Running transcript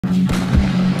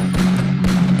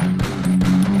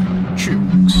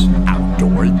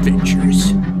Outdoor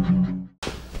Adventures.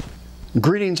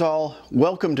 Greetings all,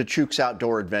 welcome to Chuke's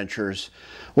Outdoor Adventures.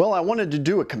 Well, I wanted to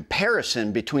do a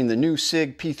comparison between the new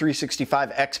Sig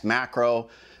P365 X Macro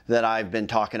that I've been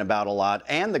talking about a lot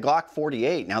and the Glock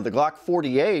 48. Now the Glock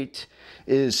 48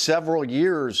 is several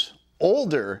years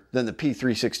older than the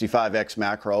P365 X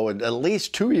Macro, at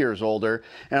least 2 years older,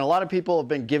 and a lot of people have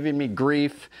been giving me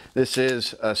grief. This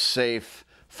is a safe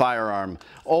firearm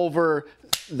over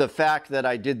the fact that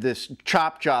I did this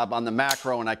chop job on the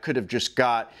Macro and I could have just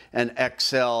got an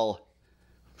XL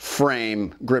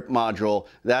frame grip module.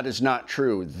 That is not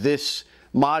true. This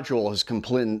module is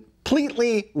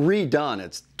completely redone.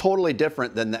 It's totally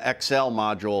different than the XL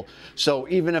module. So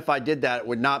even if I did that, it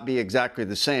would not be exactly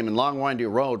the same. And Long Windy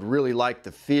Road really liked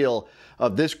the feel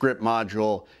of this grip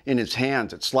module in his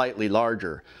hands. It's slightly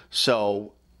larger.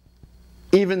 So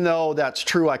even though that's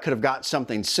true, I could have got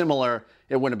something similar,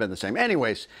 it wouldn't have been the same.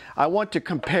 Anyways, I want to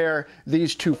compare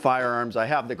these two firearms. I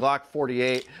have the Glock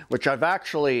 48, which I've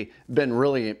actually been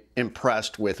really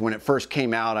impressed with. When it first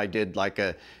came out, I did like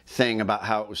a thing about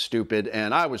how it was stupid,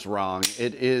 and I was wrong.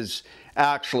 It is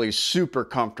actually super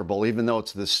comfortable, even though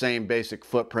it's the same basic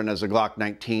footprint as a Glock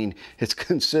 19. It's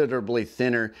considerably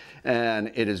thinner, and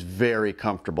it is very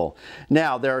comfortable.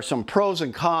 Now, there are some pros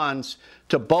and cons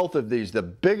to both of these. The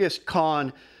biggest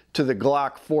con to the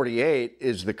Glock 48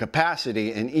 is the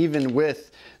capacity, and even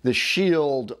with the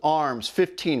Shield Arms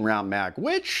 15 round mag,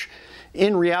 which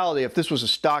in reality, if this was a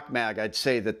stock mag, I'd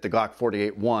say that the Glock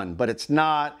 48 won, but it's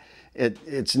not.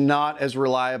 It's not as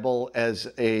reliable as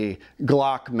a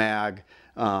Glock mag.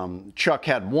 Chuck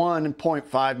had 1.5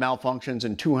 malfunctions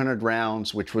in 200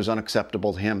 rounds, which was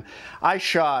unacceptable to him. I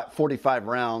shot 45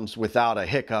 rounds without a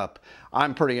hiccup.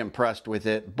 I'm pretty impressed with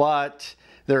it, but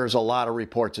there's a lot of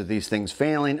reports of these things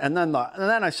failing. And then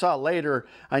I saw later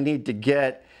I need to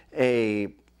get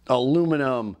a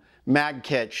aluminum mag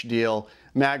catch deal,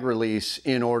 mag release,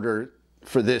 in order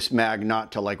for this mag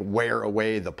not to like wear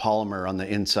away the polymer on the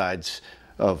insides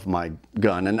of my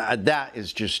gun. And that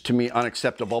is just, to me,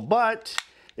 unacceptable, but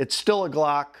it's still a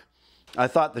Glock. I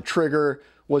thought the trigger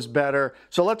was better.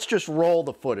 So let's just roll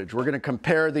the footage. We're gonna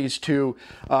compare these two.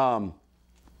 I'll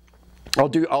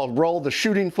roll the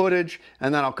shooting footage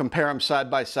and then I'll compare them side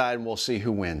by side and we'll see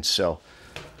who wins. So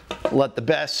let the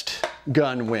best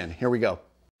gun win. Here we go.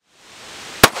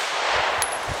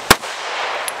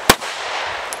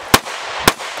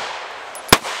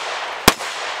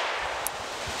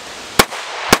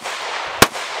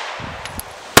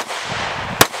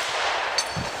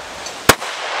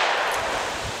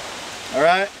 All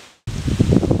right.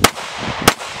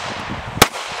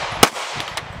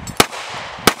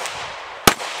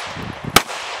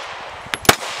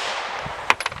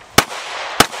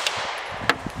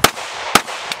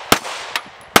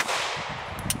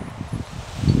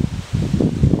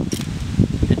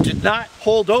 It did not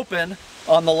hold open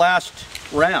on the last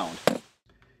round.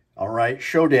 All right,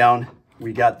 showdown.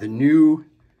 We got the new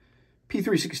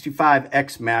P365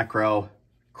 X Macro,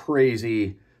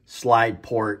 crazy slide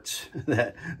ports.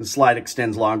 The slide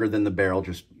extends longer than the barrel.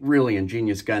 Just really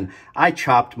ingenious gun. I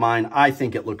chopped mine. I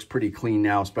think it looks pretty clean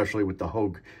now, especially with the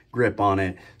Hogue grip on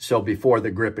it. So before, the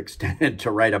grip extended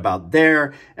to right about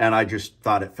there, and I just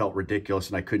thought it felt ridiculous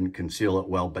and I couldn't conceal it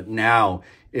well. But now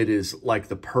it is like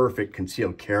the perfect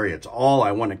concealed carry. It's all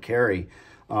I want to carry.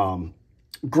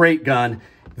 Great gun.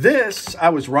 This I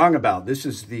was wrong about. This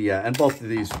is the and both of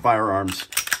these firearms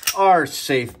are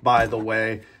safe, by the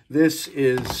way. This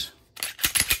is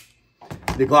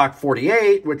the Glock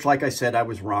 48, which, like I said, I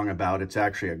was wrong about. It's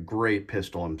actually a great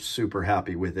pistol. I'm super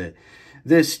happy with it.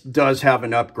 This does have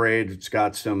an upgrade. It's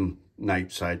got some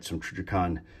night sights, some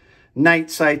Chuke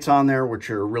night sights on there, which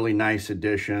are a really nice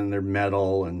addition. They're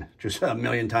metal and just a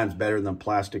million times better than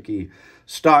plasticky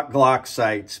stock Glock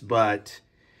sights. But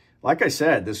like I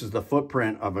said, this is the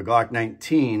footprint of a Glock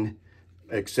 19,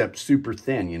 except super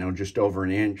thin, you know, just over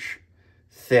an inch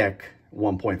thick.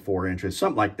 1.4 inches,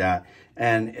 something like that.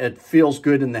 And it feels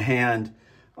good in the hand.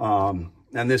 And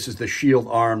this is the Shield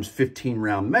Arms 15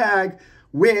 round mag,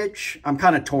 which I'm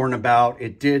kind of torn about.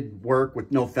 It did work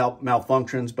with no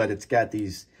malfunctions, but it's got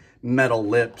these metal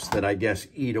lips that I guess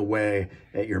eat away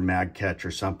at your mag catch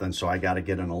or something. So I got to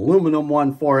get an aluminum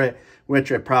one for it, which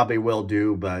I probably will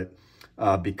do. But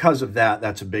because of that,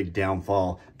 that's a big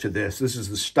downfall to this. This is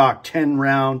the stock 10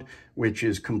 round, which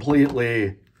is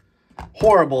completely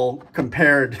horrible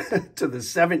compared to the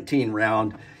 17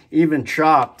 round. Even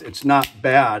chopped, it's not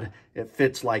bad. It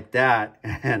fits like that,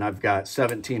 and I've got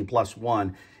 17 plus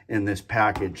 1 in this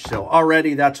package. So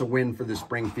already that's a win for the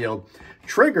Springfield.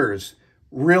 Triggers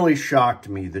really shocked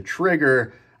me. The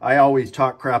trigger, I always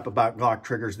talk crap about Glock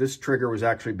triggers. This trigger was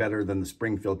actually better than the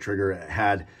Springfield trigger. It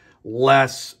had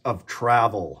less of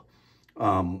travel,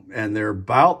 and they're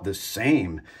about the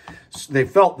same. They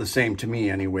felt the same to me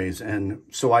anyways. And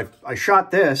so I shot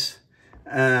this,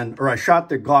 or I shot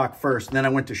the Glock first, and then I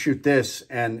went to shoot this,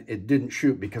 and it didn't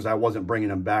shoot because I wasn't bringing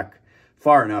them back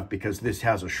far enough because this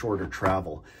has a shorter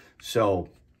travel. So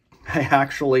I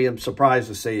actually am surprised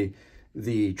to say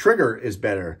the trigger is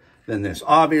better than this.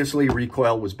 Obviously,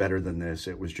 recoil was better than this.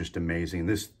 It was just amazing.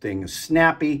 This thing is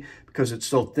snappy because it's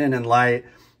so thin and light.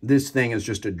 This thing is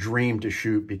just a dream to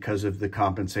shoot because of the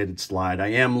compensated slide. I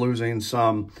am losing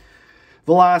some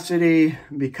velocity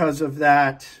because of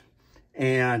that,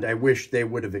 and I wish they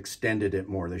would have extended it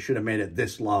more. They should have made it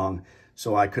this long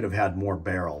so I could have had more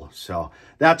barrel. So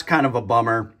that's kind of a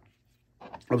bummer.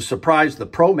 I was surprised the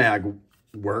Pro Mag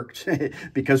worked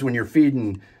because when you're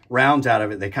feeding rounds out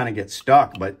of it, they kind of get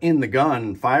stuck. But in the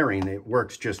gun, firing, it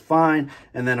works just fine.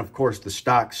 And then, of course, the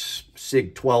stock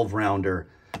Sig 12 rounder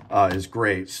is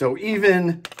great. So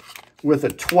even with a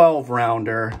 12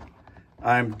 rounder,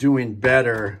 I'm doing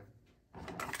better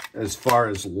as far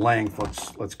as length.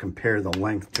 Let's compare the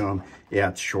length to them. Yeah,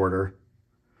 it's shorter.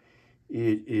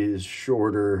 It is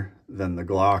shorter than the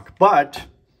Glock. But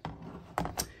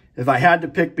if I had to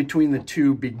pick between the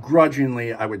two,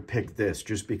 begrudgingly, I would pick this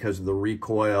just because of the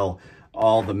recoil,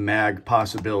 all the mag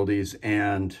possibilities,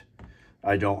 and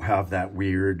I don't have that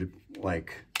weird,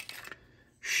 like,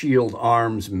 Shield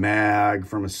Arms mag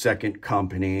from a second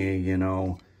company, you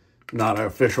know, not an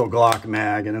official Glock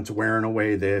mag, and it's wearing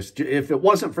away this. If it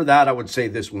wasn't for that, I would say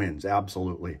this wins,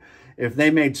 absolutely. If they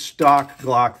made stock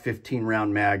Glock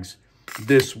 15-round mags,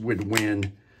 this would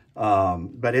win.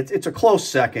 But it's a close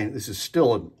second. This is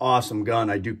still an awesome gun.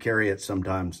 I do carry it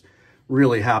sometimes.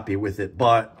 Really happy with it.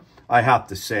 But I have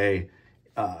to say,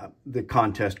 the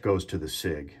contest goes to the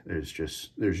Sig. There's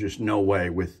just no way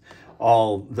with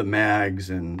all the mags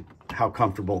and how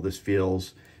comfortable this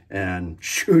feels, and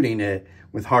shooting it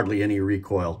with hardly any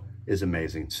recoil is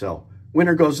amazing. So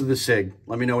winner goes to the Sig.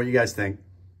 Let me know what you guys think.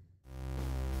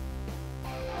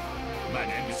 My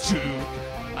name is Chuke.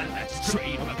 I like to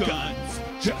trade my guns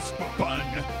just for fun,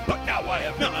 but now I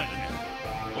have none.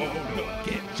 Oh, look,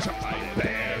 get shot by a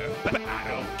bear, but I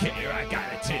don't care. I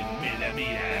got a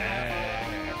 10mm.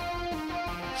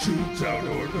 Chuke's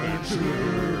Outdoor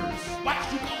Adventures.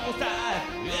 Watch you all die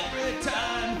every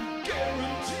time,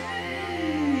 guaranteed.